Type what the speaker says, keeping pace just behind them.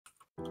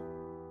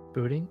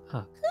Booting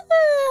up.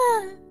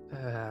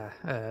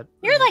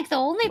 You're like the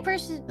only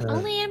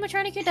only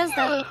animatronic who does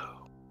that.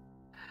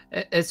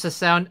 It's the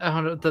sound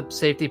of the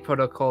safety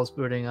protocols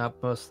booting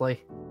up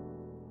mostly.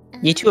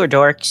 You two are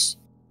dorks.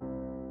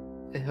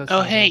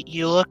 Oh hey,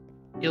 you look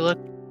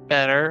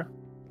better.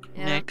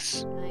 Yeah,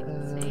 Nix. I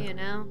can see you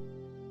now.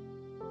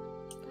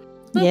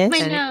 Yes. My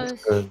And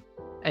nose.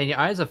 And your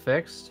eyes are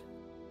fixed.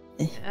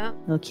 Yeah.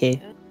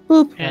 Okay.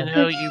 Boop. I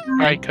know you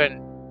probably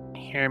couldn't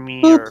hear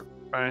me Boop. or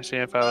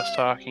understand if I was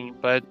talking,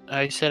 but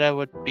I said I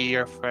would be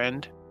your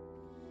friend.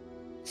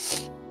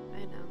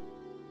 I know.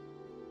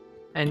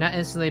 And not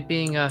instantly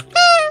being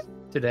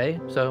today,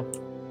 so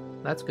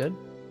that's good.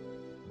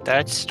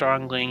 That's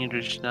strong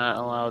language not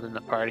allowed in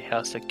the party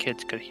house that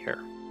kids could hear.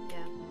 Yeah.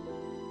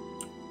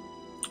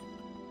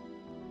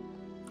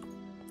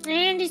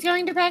 And he's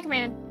going to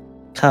Pac-Man.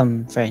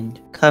 Come, friend.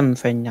 Come,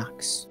 friend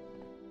Knox.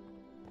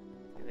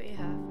 We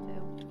have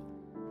to.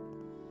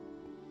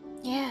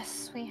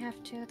 Yes, we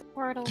have to. The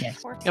portal.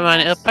 Yes. Come on,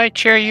 it'll probably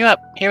cheer you up.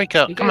 Here we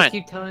go. You Come guys on.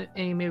 keep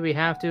telling me we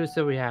have to,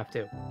 so we have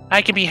to.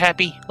 I can be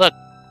happy. Look.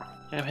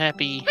 I'm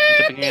happy.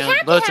 Happy,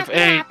 happy, Loads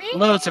happy.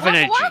 Loads of Waka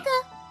energy.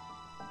 Waka.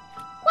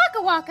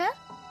 Waka waka.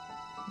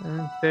 At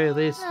the very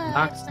least,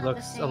 Nox it's not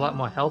looks the a lot same.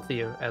 more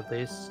healthier, at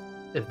least,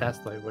 if that's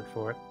the right word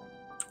for it.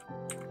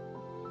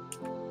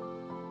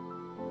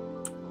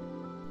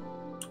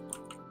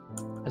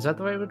 Is that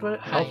the right word for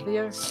it?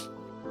 Healthier?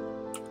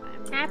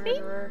 I'm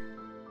happy?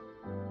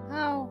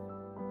 Oh.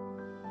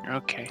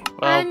 Okay.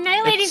 Well,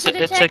 Night Lady's a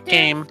it's a detective.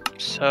 game,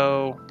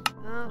 so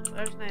Oh,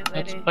 there's Night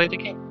let's Lady. play the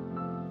game.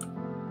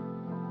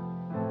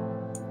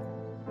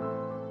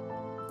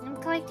 I'm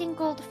collecting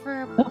gold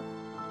for.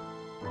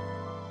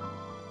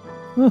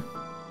 Oh. Let's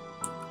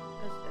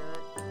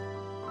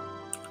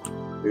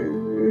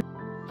do it.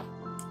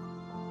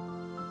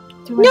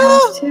 Do I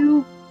have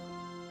to?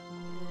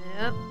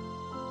 Yep.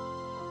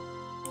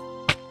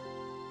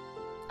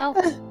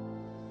 Oh.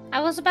 I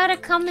was about to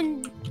come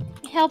and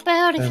help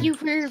out if you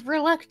were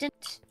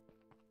reluctant.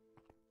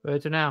 Where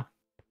to now?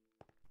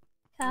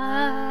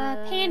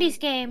 Pandy's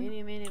game.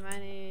 Meeny, meeny,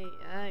 miny.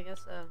 Yeah, I guess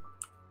so.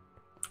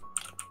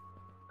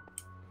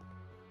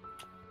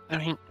 I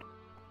mean,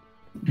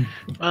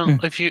 well,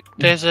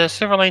 there's a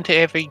silver line to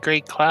every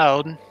great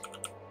cloud.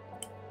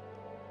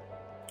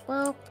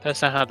 Well,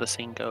 That's not how the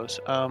scene goes.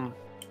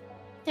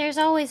 there's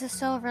always a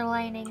silver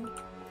lining.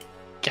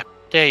 Yeah,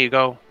 there you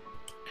go.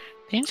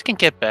 Things can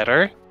get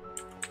better.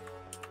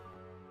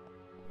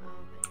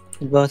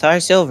 We both are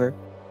silver.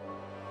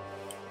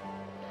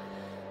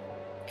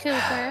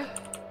 Cooper.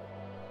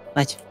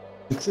 What?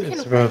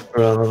 It's rough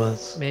for all of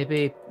us.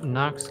 Maybe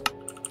Nox.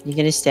 You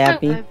gonna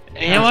stab me?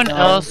 Anyone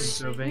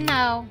else?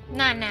 No,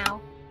 not now.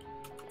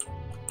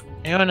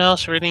 Anyone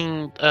else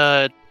reading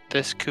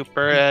this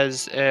Cooper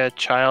as a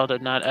child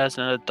and not as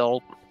an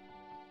adult?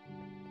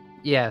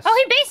 Yes.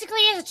 Oh, he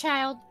basically is a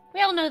child.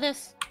 We all know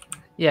this.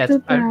 Yes,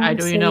 I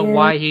don't even know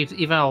why he's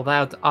even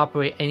allowed to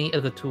operate any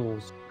of the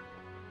tools.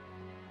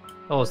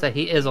 Oh, so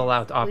he is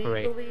allowed to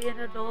operate. Legally an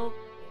adult.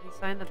 He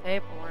signed the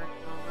paperwork and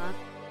all that.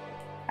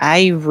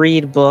 I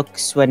read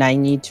books when I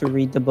need to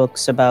read the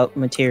books about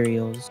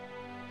materials.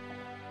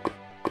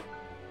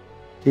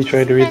 He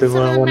tried to read the That's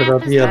on one the about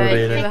map the as well. I do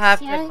elevator.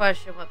 have Yeah. to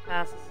question what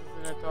passes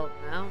as an adult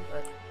now,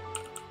 but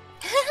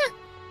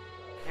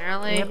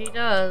apparently he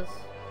does.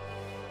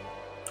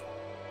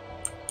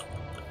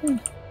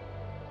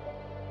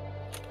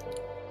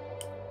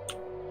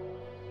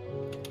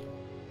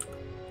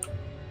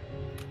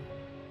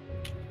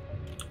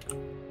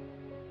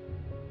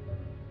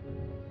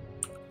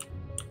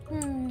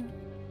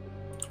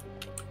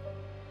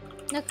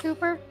 No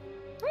Cooper?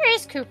 Where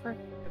is Cooper?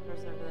 Cooper's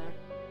over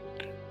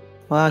there.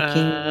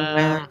 Walking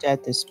around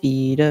at the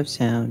speed of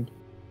sound.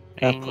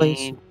 I A place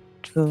need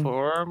to go.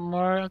 4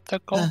 more of the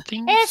gold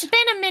things. It's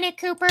been a minute,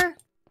 Cooper.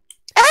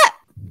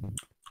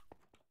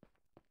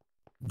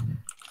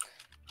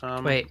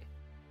 Wait.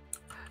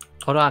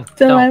 Hold on.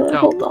 Delilah, Don't.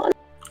 hold on.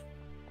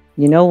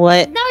 You know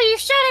what? No, you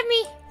shot at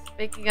me.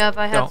 Speaking of,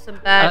 I have Don't. some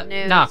bad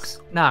news.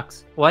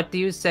 Nox, what do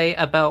you say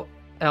about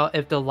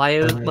if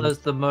Delilah was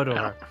the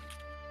murderer?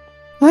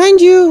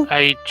 Mind you!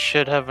 I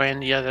should have ran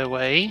the other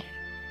way.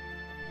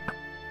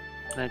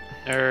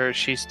 Or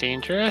she's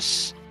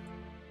dangerous.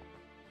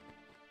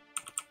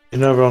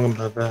 You're not wrong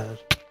about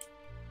that.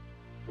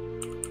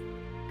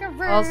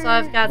 Also,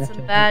 I've got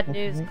some bad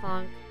news,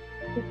 Clunk.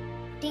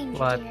 Danger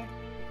What? dear.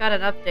 We got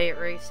an update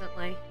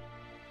recently.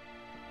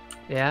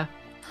 Yeah?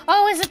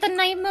 Oh, is it the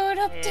night mode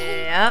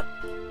update? Yep.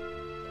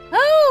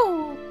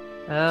 Oh!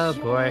 Oh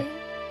boy.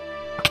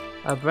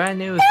 A brand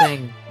new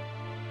thing.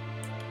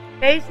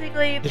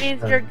 Basically, it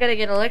means you're gonna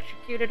get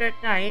electrocuted at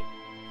night.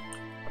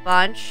 A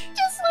bunch.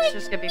 Just like It's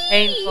just gonna be me.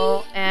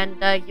 painful, and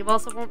you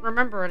also won't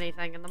remember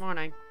anything in the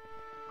morning.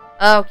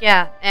 Oh,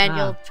 yeah, and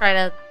you'll try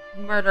to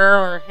murder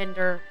or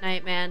hinder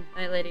Nightman,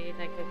 Night Lady,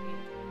 Night Cookie,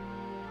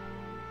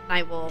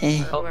 Night Wolf, or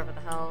whoever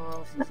the hell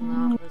else is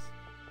in the office.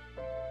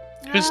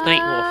 Who's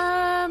Night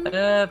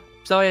Wolf?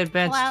 Sorry in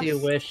advance to your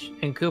Klaus. wish.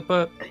 And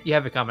Cooper, you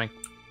have it coming.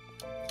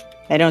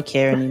 I don't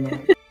care anymore.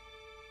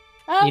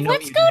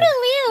 let's go to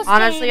Leo's.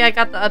 Honestly, I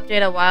got the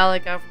update a while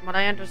ago. From what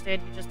I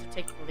understand, you just have to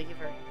take the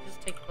lever. You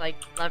just take like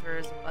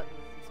levers and buttons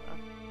and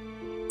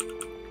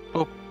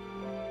stuff.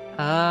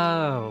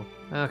 Oh,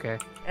 okay.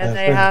 And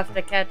they have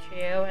to catch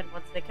you, and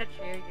once they catch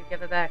you, you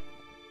give it back.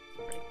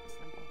 It's pretty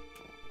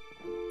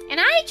simple. And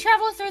I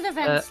travel through the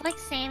vents like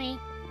Sammy.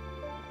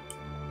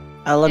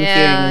 All I'm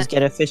hearing is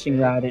get a fishing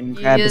rod and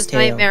grab his tail.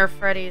 Nightmare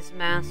Freddy's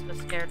mask to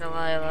scare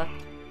Delilah.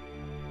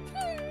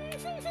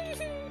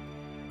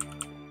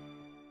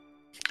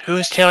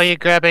 Whose tail are you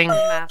grabbing?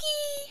 Mask.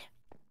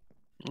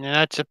 You're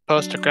not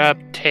supposed to grab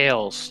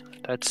tails.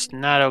 That's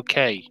not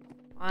okay.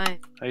 Why?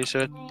 Are you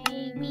sure?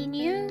 I mean,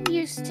 you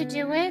used to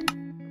do it.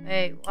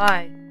 Wait,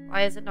 why?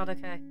 Why is it not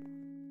okay?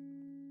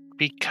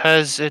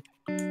 Because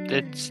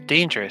it's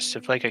dangerous.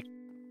 If like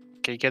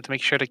you get to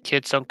make sure the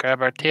kids don't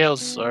grab our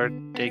tails, or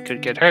they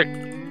could get hurt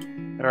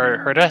or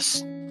hurt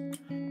us.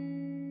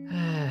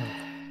 Damn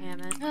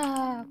it.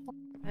 Oh,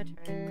 I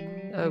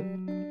tried.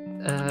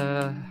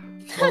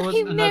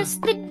 I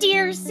missed the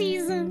deer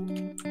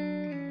season.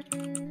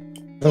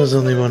 There's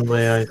only one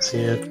way I see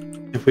it.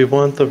 If we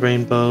want the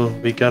rainbow,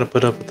 we gotta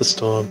put up with the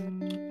storm.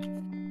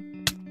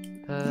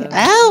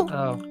 Ow!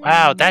 Oh.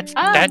 Wow, that's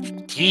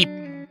deep.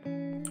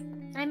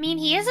 I mean,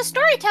 he is a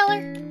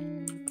storyteller.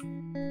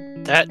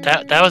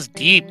 That was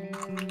deep.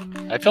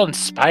 I feel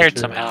inspired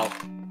somehow.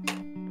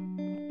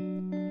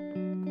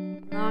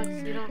 Nox,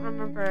 you don't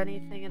remember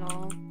anything at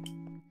all.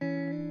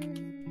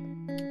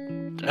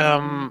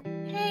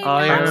 Hey, All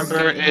I Nox.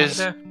 remember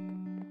is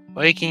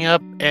waking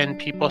up and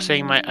people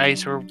saying my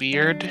eyes were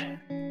weird,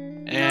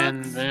 and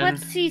Nox, then what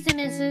season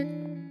is it?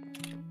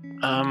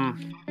 Oh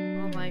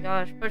my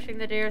gosh, pushing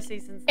the deer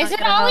season's not Is it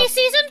gonna Ollie help.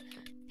 season?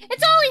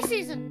 It's Ollie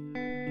season.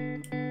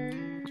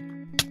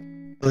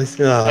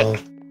 No.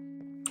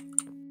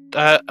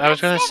 I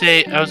was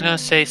gonna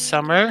say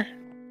summer.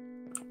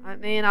 I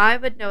mean, I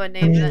would know a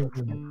name that...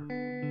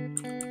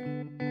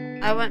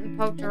 I went and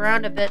poked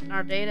around a bit in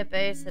our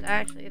database, and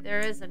actually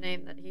there is a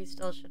name that he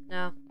still should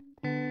know.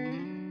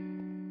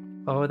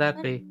 What would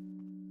that be?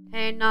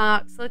 Hey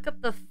Nox, look up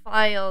the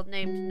file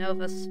named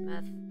Nova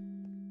Smith.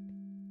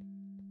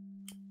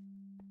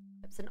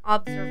 It's an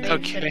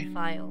observation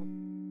file.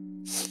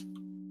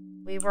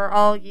 We were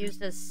all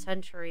used as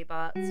sentry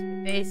bots.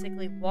 We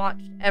basically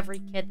watched every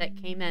kid that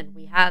came in.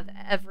 We have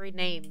every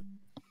name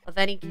of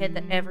any kid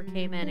that ever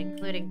came in,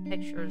 including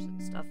pictures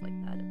and stuff like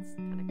that. It's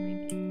kind of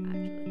creepy,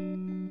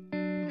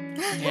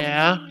 actually.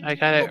 Yeah, I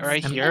got it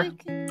right here.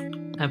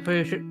 I'm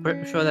pretty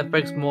sure that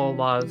breaks more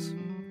laws,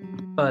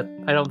 but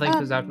I don't think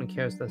Zachman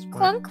cares at this point.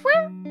 Clunk,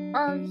 where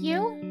are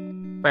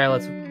you?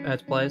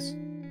 Violet's place.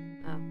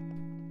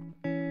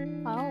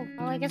 Oh,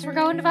 well, I guess we're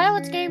going to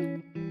Violet's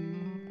game.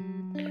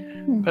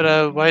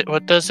 But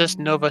what does this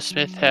Nova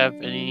Smith have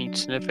any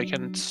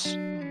significance?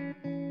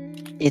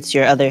 It's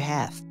your other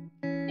half.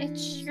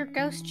 It's your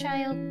ghost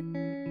child.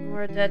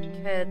 We're dead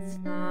kids,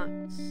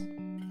 Nox.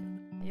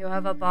 You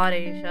have a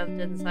body shoved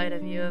inside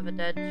of you of a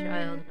dead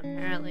child, and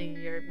apparently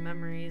your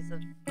memories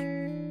of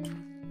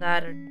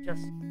that are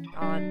just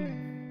gone.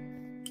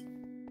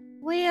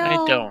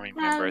 I don't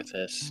remember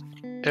this.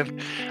 If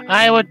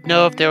I would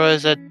know if there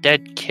was a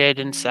dead kid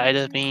inside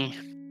of me.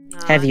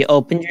 Nox. Have you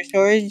opened your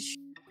storage?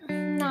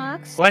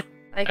 Nox. What?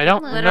 I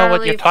don't know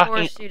what you're talking.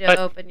 Force you to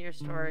open your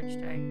storage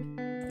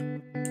tank.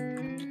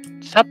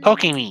 Stop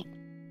poking me.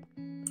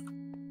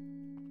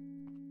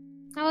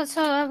 Oh,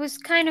 so I was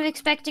kind of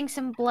expecting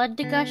some blood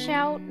to gush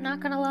out, not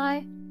gonna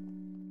lie.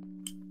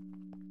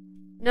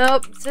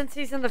 Nope, since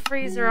he's in the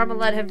freezer, I'm gonna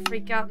let him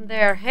freak out in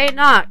there. Hey,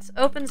 Nox,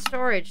 open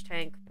storage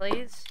tank,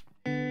 please.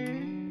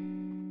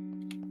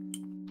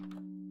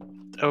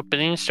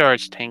 Opening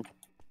storage tank.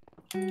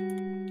 Give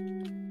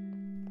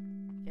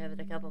it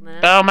a couple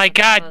minutes. Oh my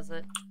god! Close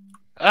it.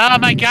 Oh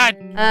my god!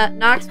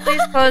 Nox,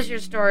 please close your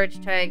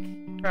storage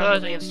tank.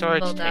 Probably Closing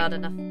storage spilled out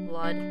tank. enough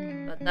blood,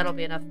 but that'll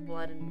be enough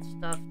blood and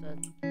stuff to...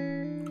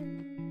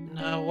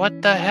 No,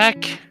 what the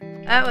heck?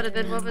 That would have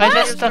been what was I in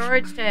your just-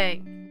 storage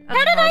tank. That's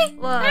How did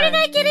blood.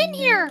 I get in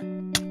here?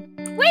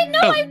 Wait, no,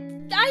 Oh.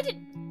 I did.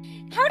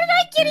 How did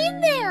I get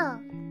in there?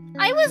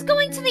 I was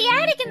going to the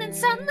attic and then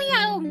suddenly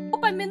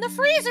I'm in the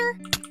freezer.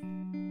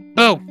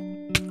 Boo!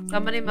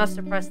 Somebody must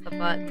have pressed the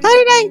button How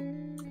did I?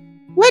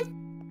 What?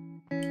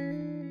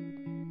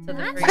 to the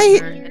I-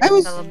 freezer and I it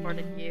was-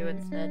 teleported you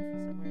instead for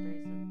some weird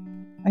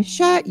reason. I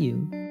shot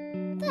you.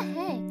 What the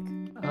heck?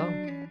 Oh,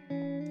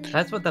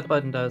 that's what that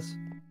button does.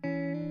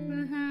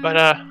 Mm-hmm. But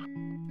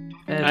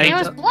And I- There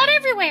was blood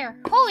everywhere.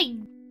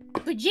 Holy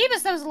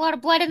bejeebus, that was a lot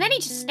of blood, and then he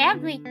just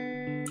stabbed me.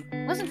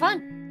 Wasn't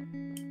fun.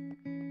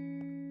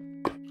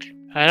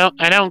 I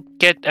don't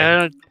get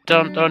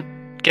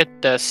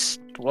this.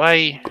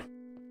 Why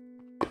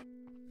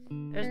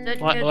There's dead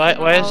kids why in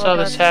why is all of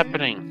this us.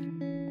 happening?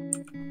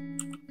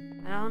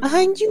 I don't know.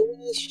 Behind you,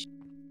 Leash.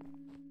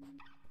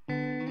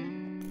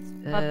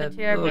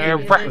 Puppeteer we'll made get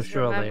you for lose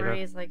sure your later.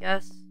 memories, I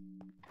guess.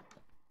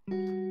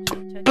 She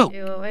took Boo.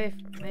 you away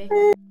from me.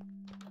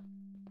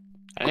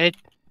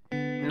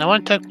 No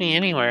one took me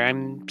anywhere.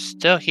 I'm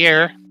still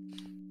here.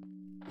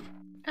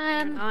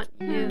 Not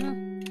you.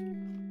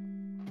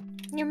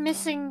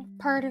 missing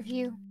part of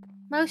you.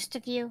 Most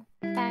of you,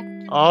 in fact.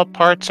 All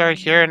parts are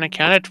here and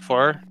accounted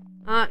for.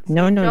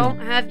 No. Don't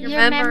have your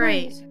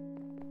memory.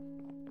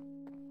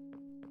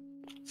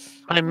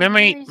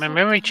 memories. My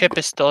memory chip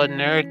is still in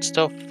there. It's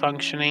still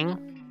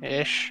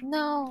functioning-ish.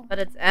 No. But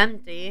it's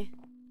empty.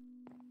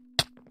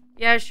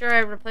 Yeah, sure, I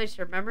replaced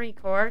your memory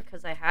core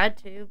because I had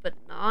to, but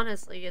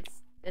honestly,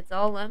 it's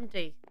all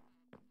empty.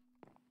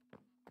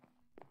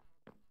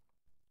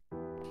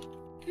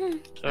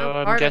 So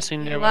I'm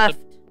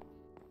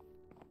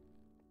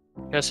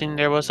guessing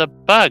there was a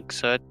bug,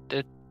 so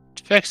it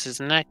fixed.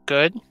 Isn't that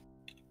good?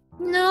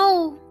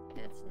 No.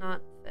 It's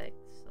not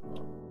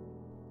fixable.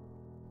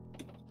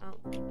 I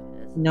don't think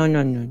it is. No.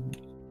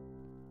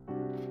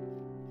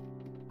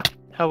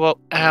 How about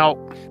ow?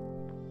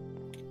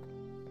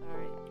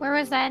 Sorry. Where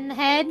was that, in the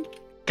head?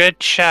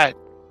 Good shot.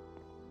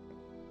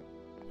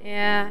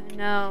 Yeah,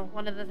 no.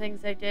 One of the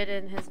things I did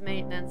in his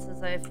maintenance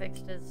is I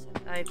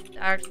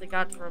actually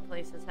got to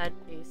replace his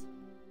headpiece.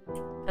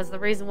 Because the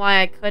reason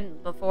why I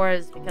couldn't before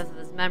is because of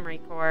his memory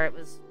core. It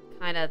was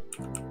kind of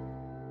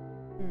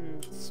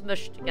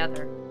smushed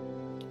together.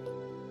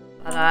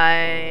 But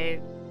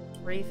I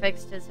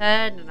refixed his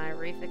head and I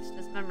refixed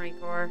his memory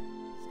core.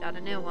 He's got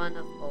a new one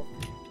of both.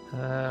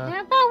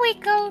 How about we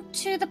go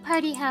to the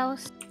party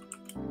house?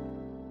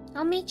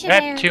 I'll meet you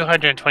That there.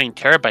 220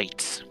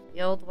 terabytes.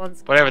 The old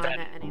one's Whatever gone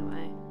that.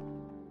 anyway.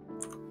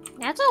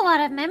 That's a lot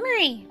of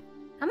memory.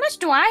 How much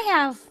do I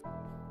have?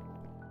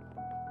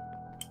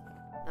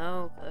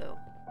 No clue.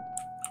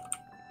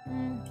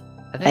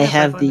 I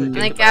have the- I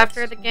think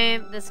after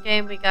this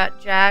game, we got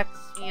Jack's,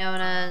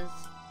 Fiona's,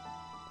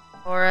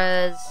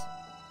 Cora's,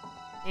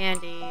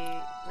 Pandy.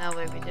 No,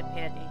 wait, we did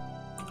Pandy.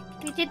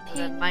 We did And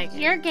then my pin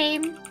your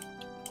game.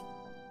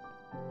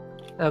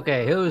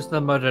 Okay, who's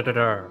the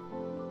murderer?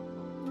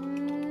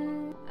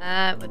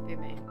 That would be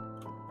me.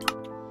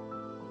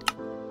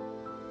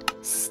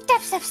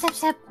 Step.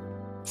 Step.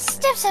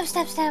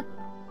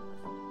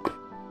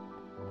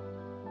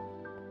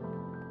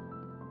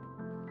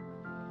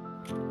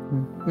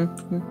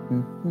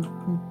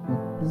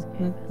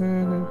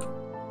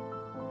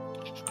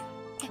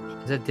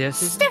 Is it this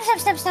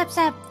season?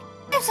 Step.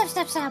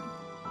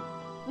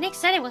 Nick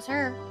said it was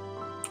her.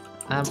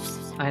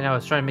 I know, I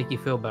was trying to make you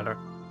feel better.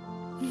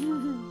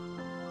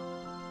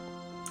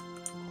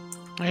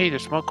 Hey,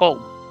 there's more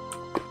gold.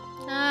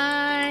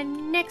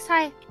 Nick's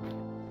high.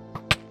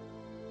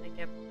 Thank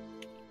you.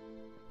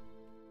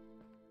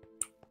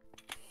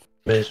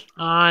 Miss.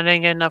 Oh, I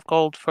didn't get enough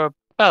gold for a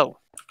bow.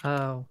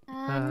 Oh.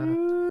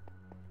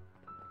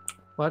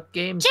 What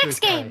game? Jack's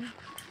game.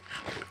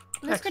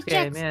 Let's Jack's go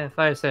game, Jack's. yeah,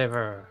 Fire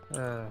Saver.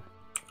 Then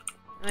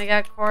we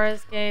got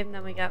Cora's game,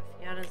 then we got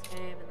Fiona's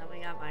game, and then we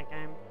got my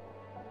game.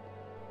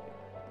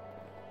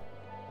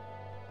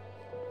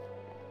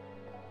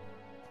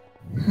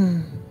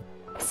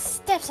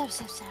 Step.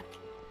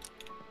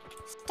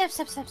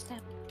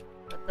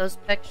 But those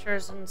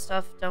pictures and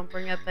stuff don't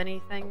bring up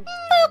anything.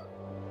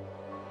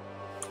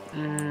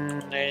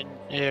 And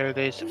are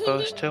they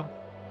supposed to?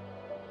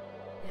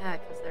 Yeah,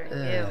 because they're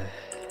you.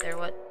 They're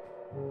what...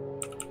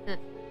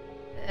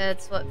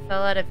 It's what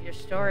fell out of your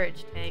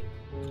storage tank.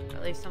 Or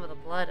at least some of the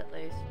blood, at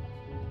least.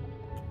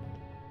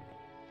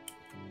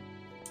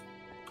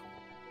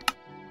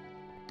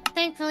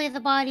 Thankfully, the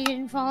body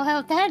didn't fall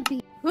out. That'd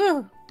be...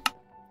 Whew.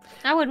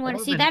 I wouldn't want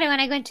to see that when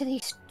I go into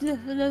the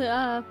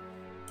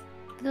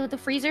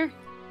freezer.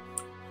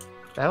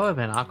 That would have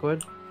been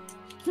awkward.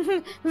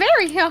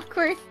 Very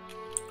awkward.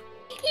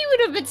 He would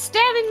have been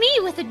stabbing me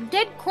with a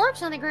dead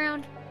corpse on the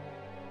ground.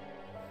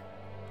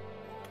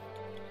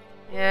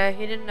 Yeah,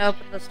 he didn't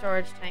open the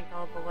storage tank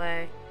all the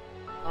way.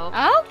 Oh.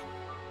 Oh?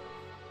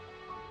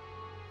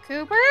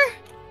 Cooper?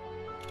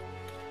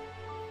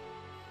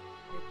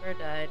 Cooper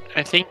died.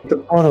 I think The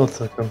auto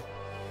took him.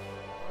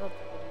 Oh,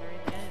 very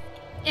good.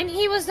 And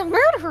he was the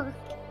murderer.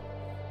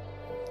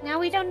 Now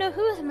we don't know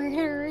who the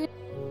murderer is.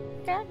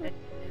 God,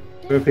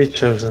 We'll be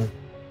chosen.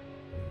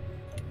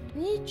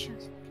 we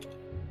chose.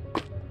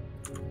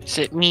 is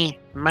it me?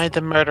 Am I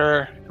the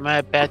murderer? Am I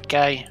a bad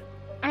guy?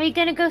 Are you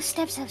gonna go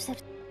step?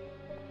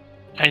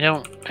 I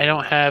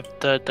don't have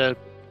the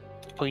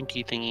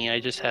pointy thingy. I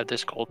just have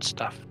this gold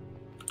stuff.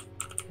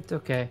 It's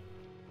okay.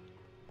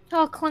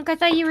 Oh, Clunk, I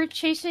thought you were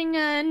chasing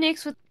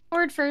Nyx with the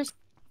sword first.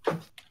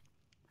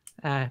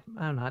 I'm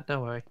not,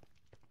 don't worry.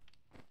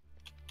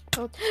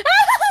 But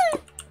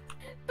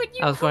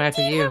you I was going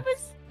after did you. have a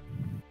s-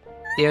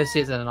 The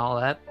season and all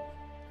that.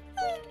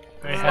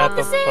 I It's have not a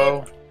the same.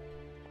 bow.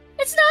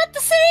 It's not the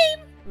same!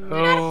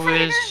 Who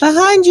is?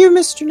 Behind you,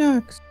 Mr.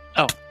 Knox.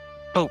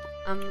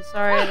 I'm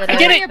sorry that I I've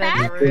did it.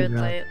 been rude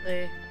Yeah.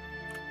 lately.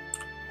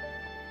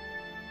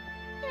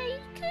 Yeah, you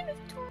could have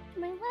torn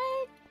my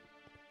leg.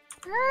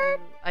 Hurt.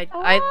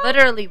 I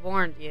literally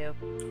warned you.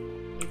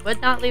 You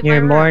would not leave my You're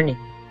room. mourning.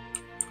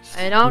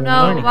 I don't You're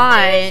know mourning.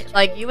 why.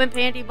 Like, you and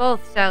Pandy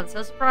both sound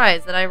so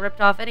surprised that I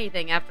ripped off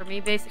anything after me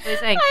basically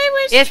saying, I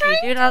was if you trying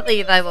do to not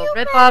leave, I will feel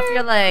rip off better.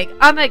 your leg.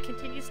 I'm gonna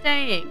continue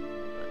staying.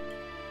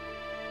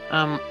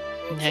 To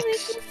make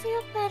Nyx. you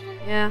feel better.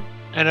 Yeah.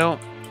 I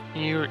don't.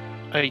 You're.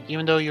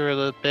 Even though you're a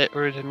little bit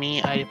rude to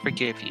me, I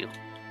forgive you.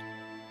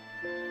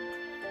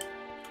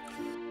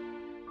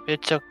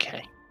 It's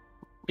okay.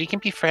 We can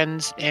be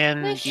friends,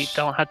 and you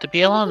don't have to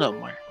be alone no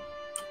more.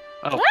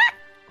 Oh.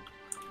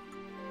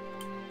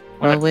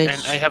 Well, What?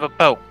 And I have a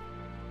bow.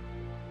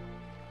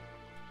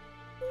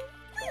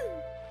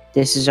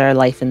 This is our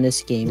life in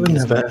this game. We're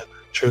never ever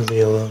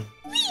truly alone.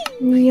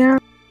 Yeah.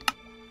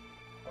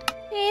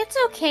 Hey, it's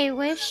okay,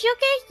 Wish. You'll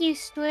get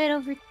used to it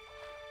over.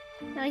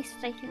 At least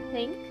I can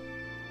think.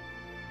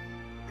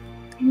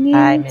 I mean,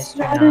 Hi, it's Mr.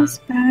 not Nam. as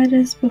bad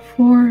as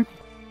before.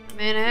 I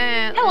mean,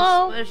 hey, at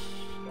Hello. least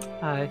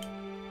Hi.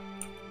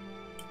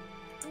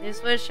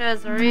 Wish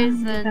has a None of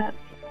reason. that.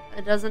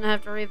 It doesn't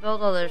have to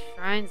rebuild all those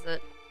shrines that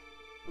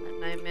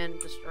Nightman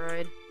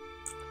destroyed.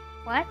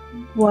 What?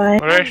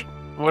 What?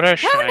 What are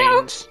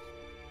shrines?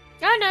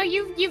 Oh no,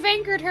 you've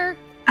angered her.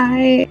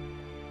 I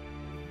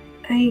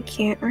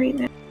can't right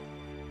now.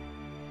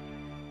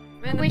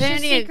 I mean, the Wish has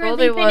Pandy and secretly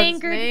Goldie been ones,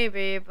 angered.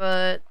 maybe,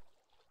 but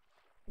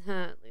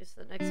at least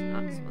the next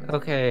Nox ones.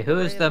 Okay, who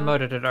is the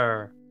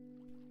murderer?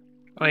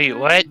 Wait,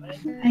 what?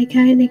 I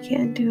kinda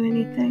can't do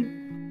anything.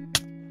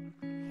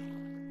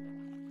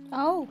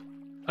 Oh,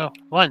 Oh,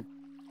 one.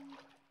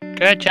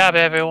 Good job,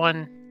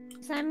 everyone.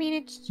 does that mean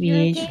it's your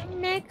Yes.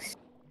 game next?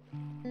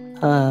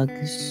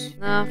 Hugs.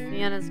 No,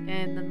 Fiona's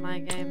game than my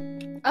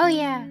game. Oh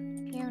yeah,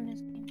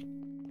 Fiona's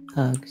game.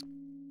 Hugs.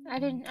 I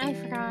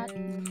forgot.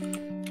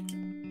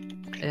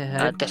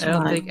 I That's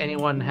don't fine. think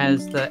anyone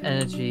has the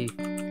energy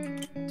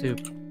to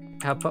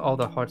put all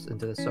the hearts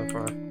into this so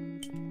far.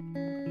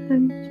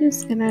 I'm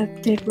just gonna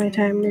take my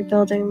time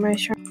rebuilding my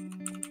shrine.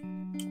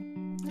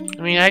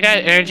 I mean, I got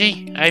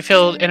energy. I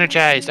feel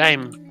energized.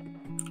 I'm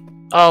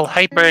all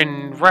hyper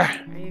and Are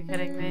you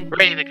kidding me?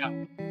 ready to go.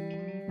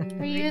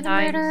 Are you the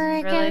times? murderer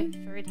again?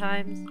 Really? 3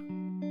 times?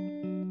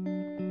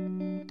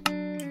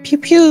 Pew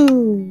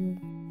pew.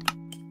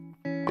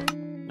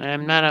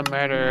 I'm not a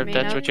murderer, I if mean,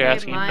 that's what you're okay,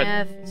 asking.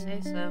 Maya, if you say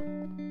so.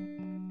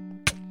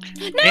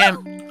 But No,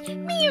 damn,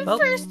 me Well-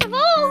 first of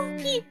all.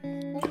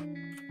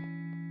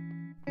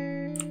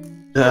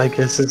 Yeah, I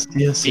guess it's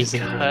DLC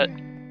season. because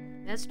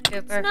Mr. It's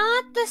Cooper.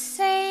 not the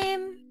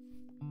same.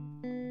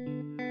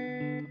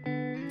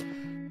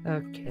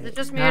 Okay. Is it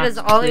just me or does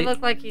Ollie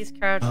look like he's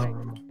crouching?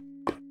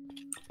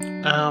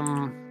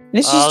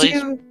 This All is these-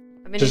 you.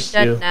 I mean, just he's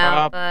dead you. now,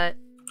 Rob. but...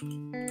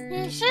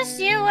 It's just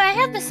you. I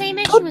had the same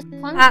issue with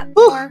Plunk Ah.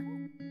 before.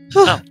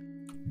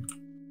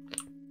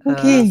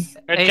 Okay.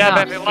 good Hey, job,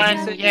 Nox,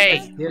 everyone! did you say Yay,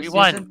 this we season?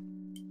 won.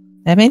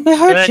 That made my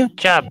heart Good jump.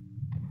 job.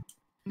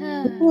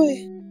 Good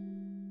boy.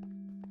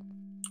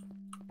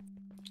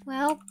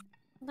 Well,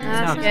 Ah,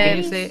 Nox, that's can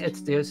you okay. say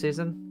it's deer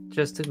season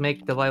just to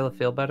make Delilah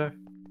feel better?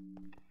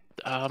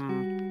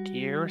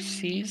 Deer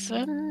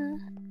season?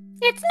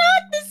 It's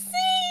not the same.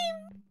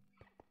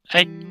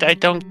 I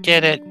don't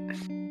get it.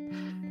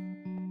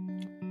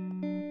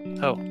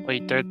 Oh,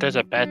 wait, there's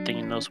a bad thing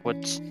in those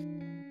woods.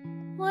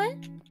 What?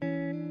 What do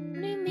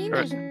you mean Or-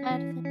 there's a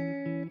bad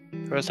thing?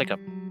 There was like a...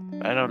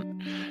 I don't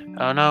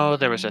know,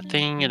 there was a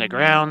thing in the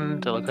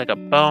ground that looked like a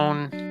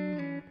bone.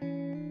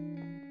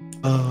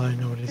 Oh, I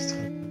know what he's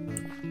talking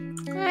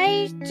about.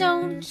 I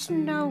don't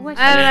know what.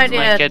 I have an I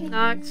didn't idea. like it.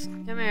 Nox,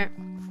 come here.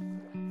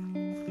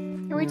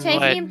 Are we taking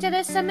What? him to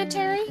the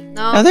cemetery?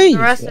 No, Oh, there the you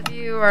rest go. of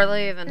you are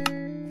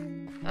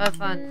leaving. Have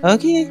fun.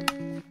 Okay.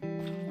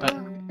 What?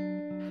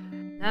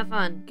 Have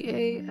fun.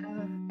 Okay,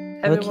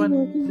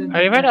 everyone.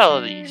 I read all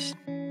of these.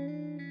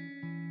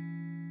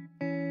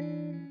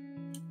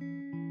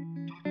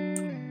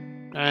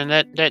 And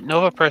that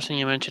Nova person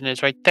you mentioned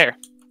is right there,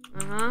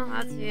 Uh-huh,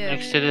 that's you.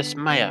 next to this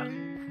Maya.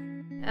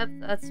 Yep,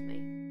 that's me.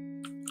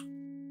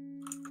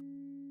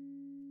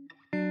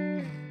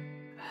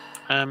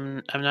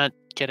 I'm not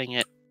getting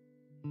it.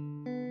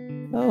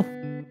 Oh.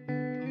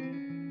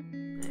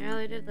 I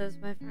really did lose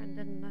my friend,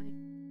 didn't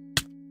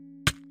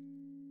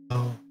I?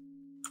 Oh,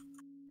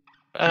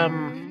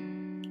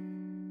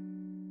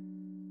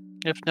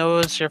 If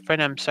Noah's your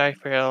friend, I'm sorry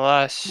for your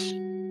loss.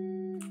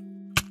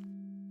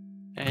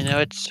 I know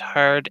it's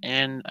hard,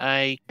 and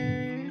I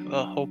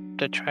will hope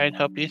to try and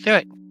help you through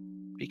it.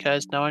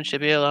 Because no one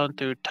should be alone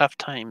through tough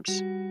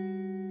times.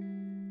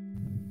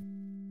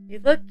 You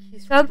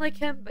sound like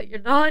him, but you're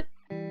not.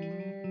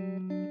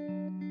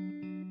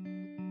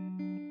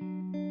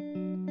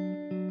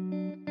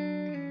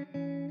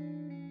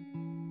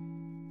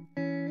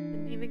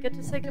 Didn't even get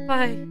to say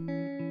goodbye.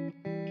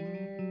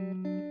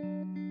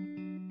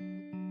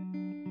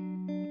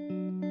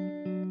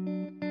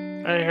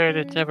 I heard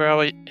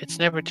it's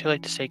never too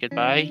late to say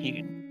goodbye.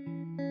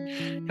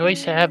 You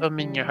always have them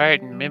in your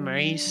heart and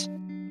memories.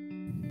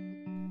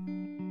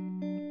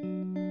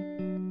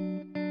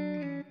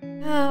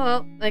 Oh,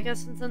 well, I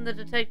guess since I'm the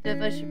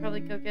detective, I should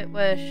probably go get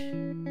Wish.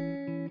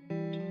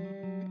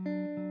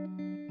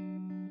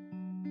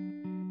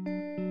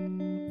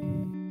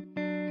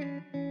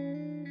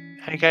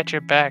 I got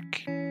your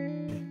back.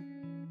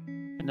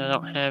 And I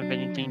don't have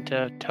anything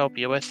to help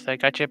you with. I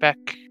got your back.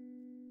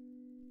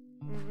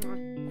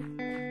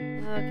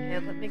 Okay,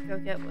 let me go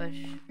get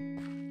Wish.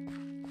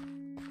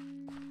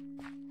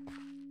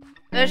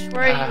 Fish,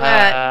 where are you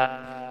at?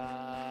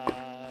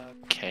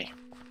 Okay.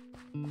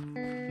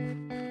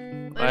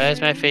 Why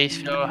does my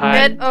face feel hot?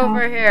 Get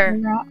over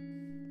here.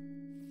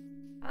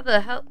 How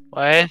the hell?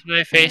 Why does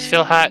my face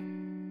feel hot?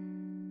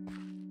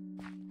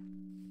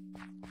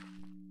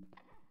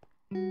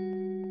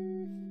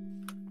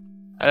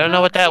 I don't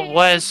know what that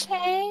was.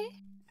 Okay.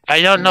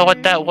 I don't know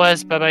what that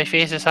was, but my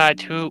face is hot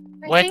too.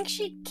 I What? think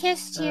she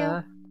kissed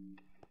you.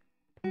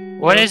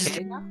 What is?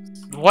 okay?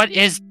 What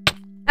is?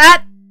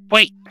 Ah!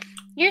 Wait.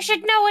 You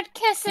should know what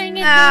kissing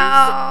is.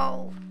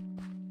 No.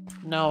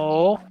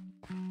 No.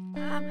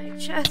 Ah, my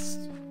chest.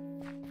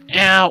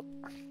 Ow.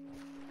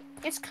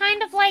 It's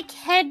kind of like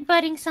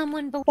headbutting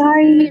someone below.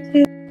 Sorry.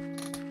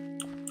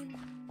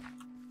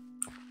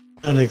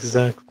 Not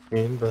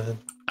exactly, but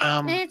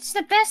It's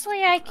the best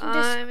way I can I'm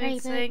describe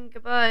it. saying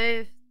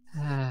goodbye.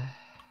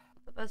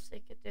 The best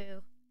they could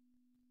do.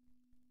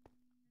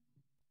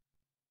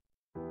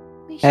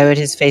 We Why would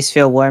should- his face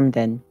feel warm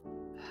then?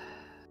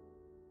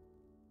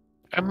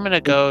 I'm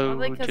gonna go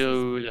Probably 'cause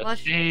to he's the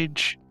blushing.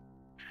 stage,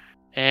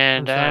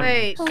 and I'm I'm sorry.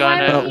 Wait. Why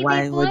gonna. would But he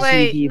why be would he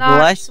Wait, be Knox,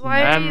 blushing? why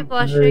are you I'm-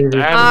 blushing? I'm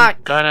Knox.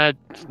 gonna.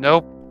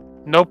 Nope.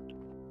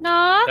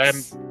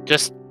 Knox? I'm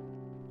just.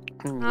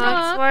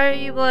 Knox, why are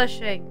you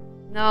blushing?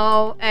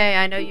 No, hey,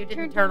 I know you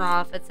didn't Turn turn down.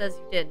 off. It says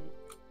you didn't.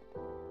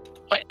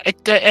 I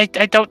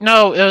don't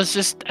know. It was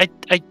just I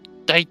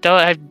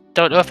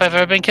don't know if I've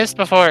ever been kissed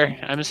before.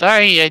 I'm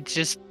sorry. I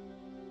just.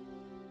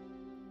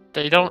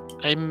 I don't.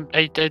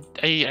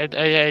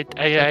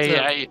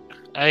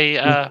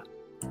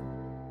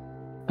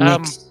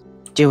 Nix,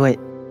 do it.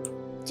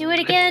 Do it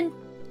again.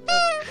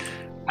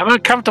 I'm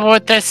uncomfortable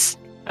with this.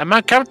 I'm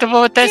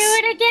uncomfortable with Do this.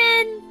 it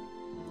again.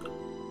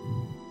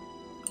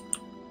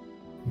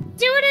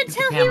 Do it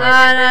until he camera.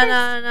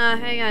 remembers. No.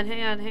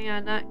 Hang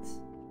on, Knox.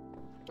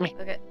 Me.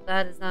 Okay,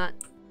 that is not.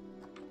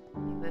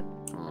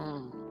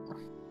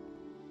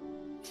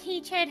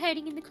 He tried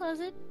hiding in the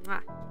closet.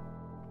 Mwah.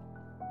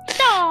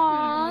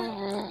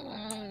 Aww.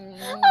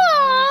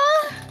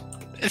 Aww.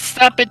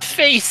 Stop it,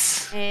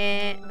 face.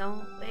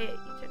 No, wait, you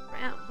took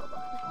around. Hold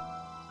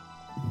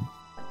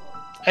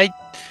on.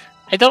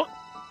 I don't.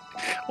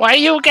 Why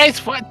you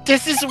guys? What?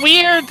 This is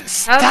weird. Come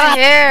Stop.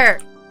 here.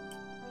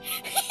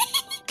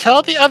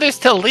 Tell the others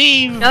to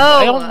leave. No,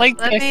 I don't like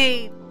let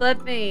this.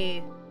 Let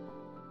me.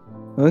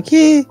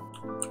 Okay.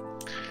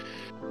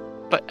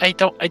 But I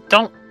don't.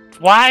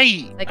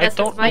 Why? I guess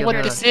don't it's my know what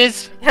turn. this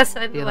is. I guess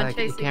I'm the Feel one like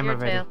your chasing camera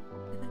your ready. tail.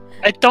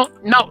 I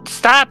don't know.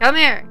 Stop. Come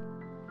here.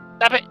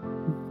 Stop it.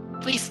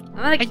 Please. I'm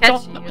gonna I catch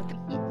don't know you. what this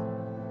is.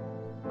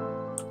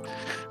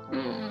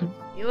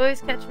 You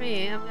always catch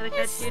me. I'm gonna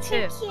catch That's you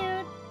too too.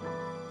 cute.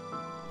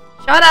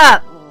 Shut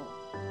up!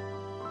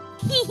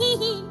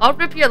 I'll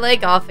rip your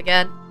leg off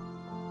again. No,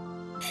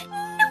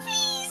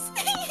 please.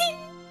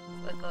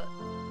 I thought.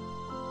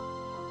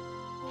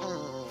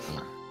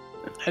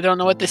 I don't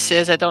know what this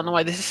is. I don't know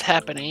why this is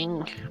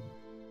happening.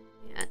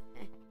 Yeah,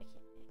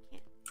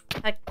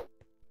 I can't.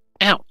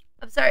 Ow.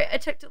 I'm sorry, I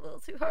checked a little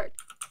too hard.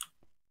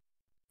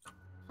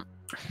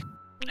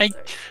 I'm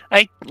sorry.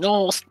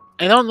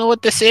 I don't know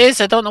what this is.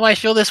 I don't know why I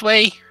feel this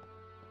way.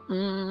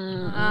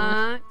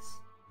 Knox.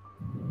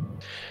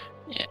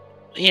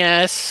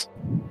 Yes.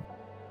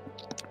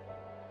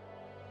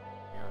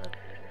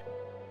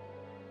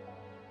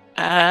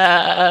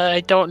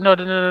 I don't know.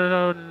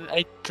 No.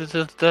 I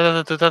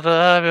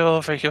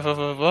over here.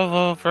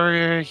 Oh,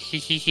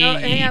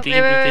 hang on.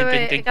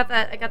 Wait. I got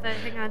that.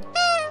 Hang on.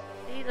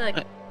 See, look.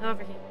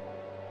 Over here.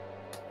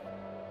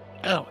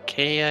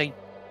 Okay.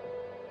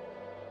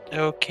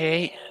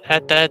 Okay.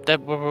 That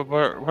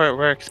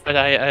works. But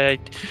I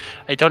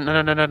don't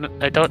know. No.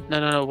 I don't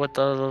know what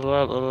the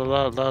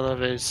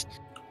love is.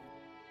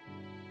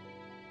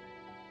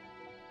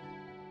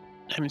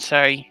 I'm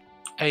sorry.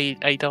 I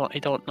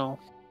don't know.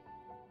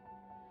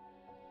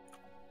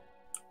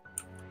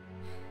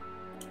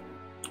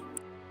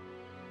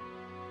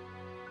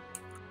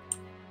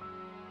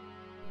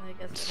 I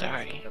guess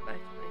Sorry. I'll go back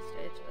to my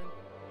stage then.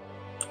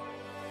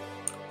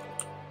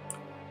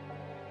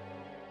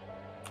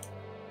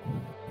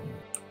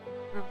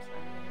 I'm sorry.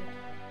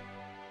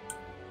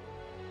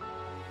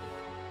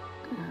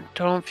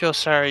 Don't feel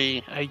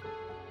sorry.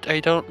 I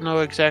don't know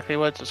exactly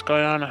what's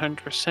going on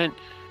 100%,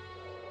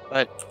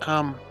 but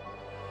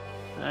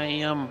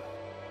I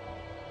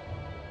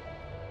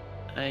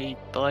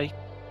like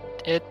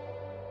it.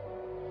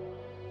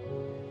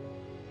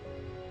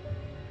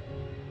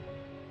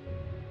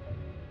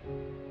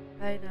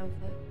 I know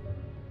that.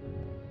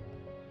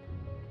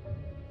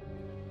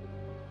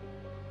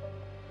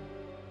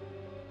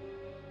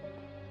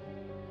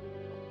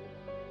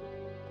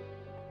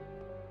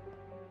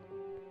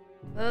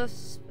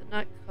 Close, but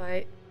not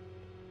quite.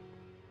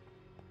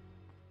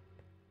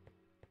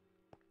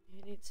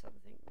 You need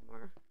something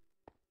more.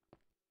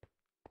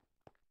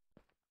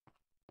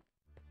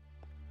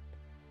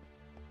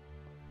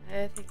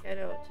 I think I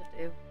know what to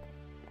do.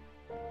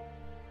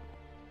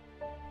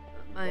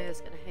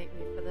 Maya's gonna hate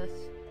me for this.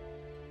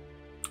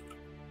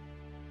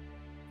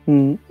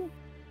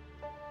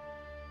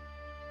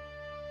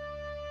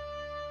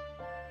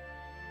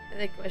 I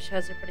think Wish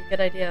has a pretty good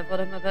idea of what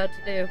I'm about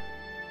to do.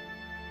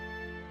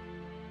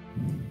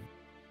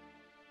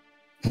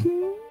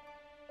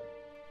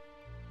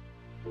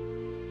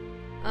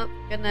 Oh,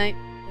 good night.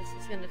 This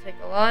is gonna take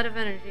a lot of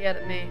energy out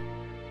of me.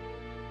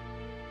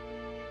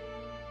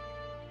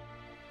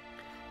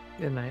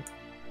 Good night.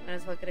 Might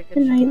as well get a good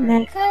Good night, shower.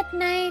 Nick. Good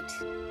night.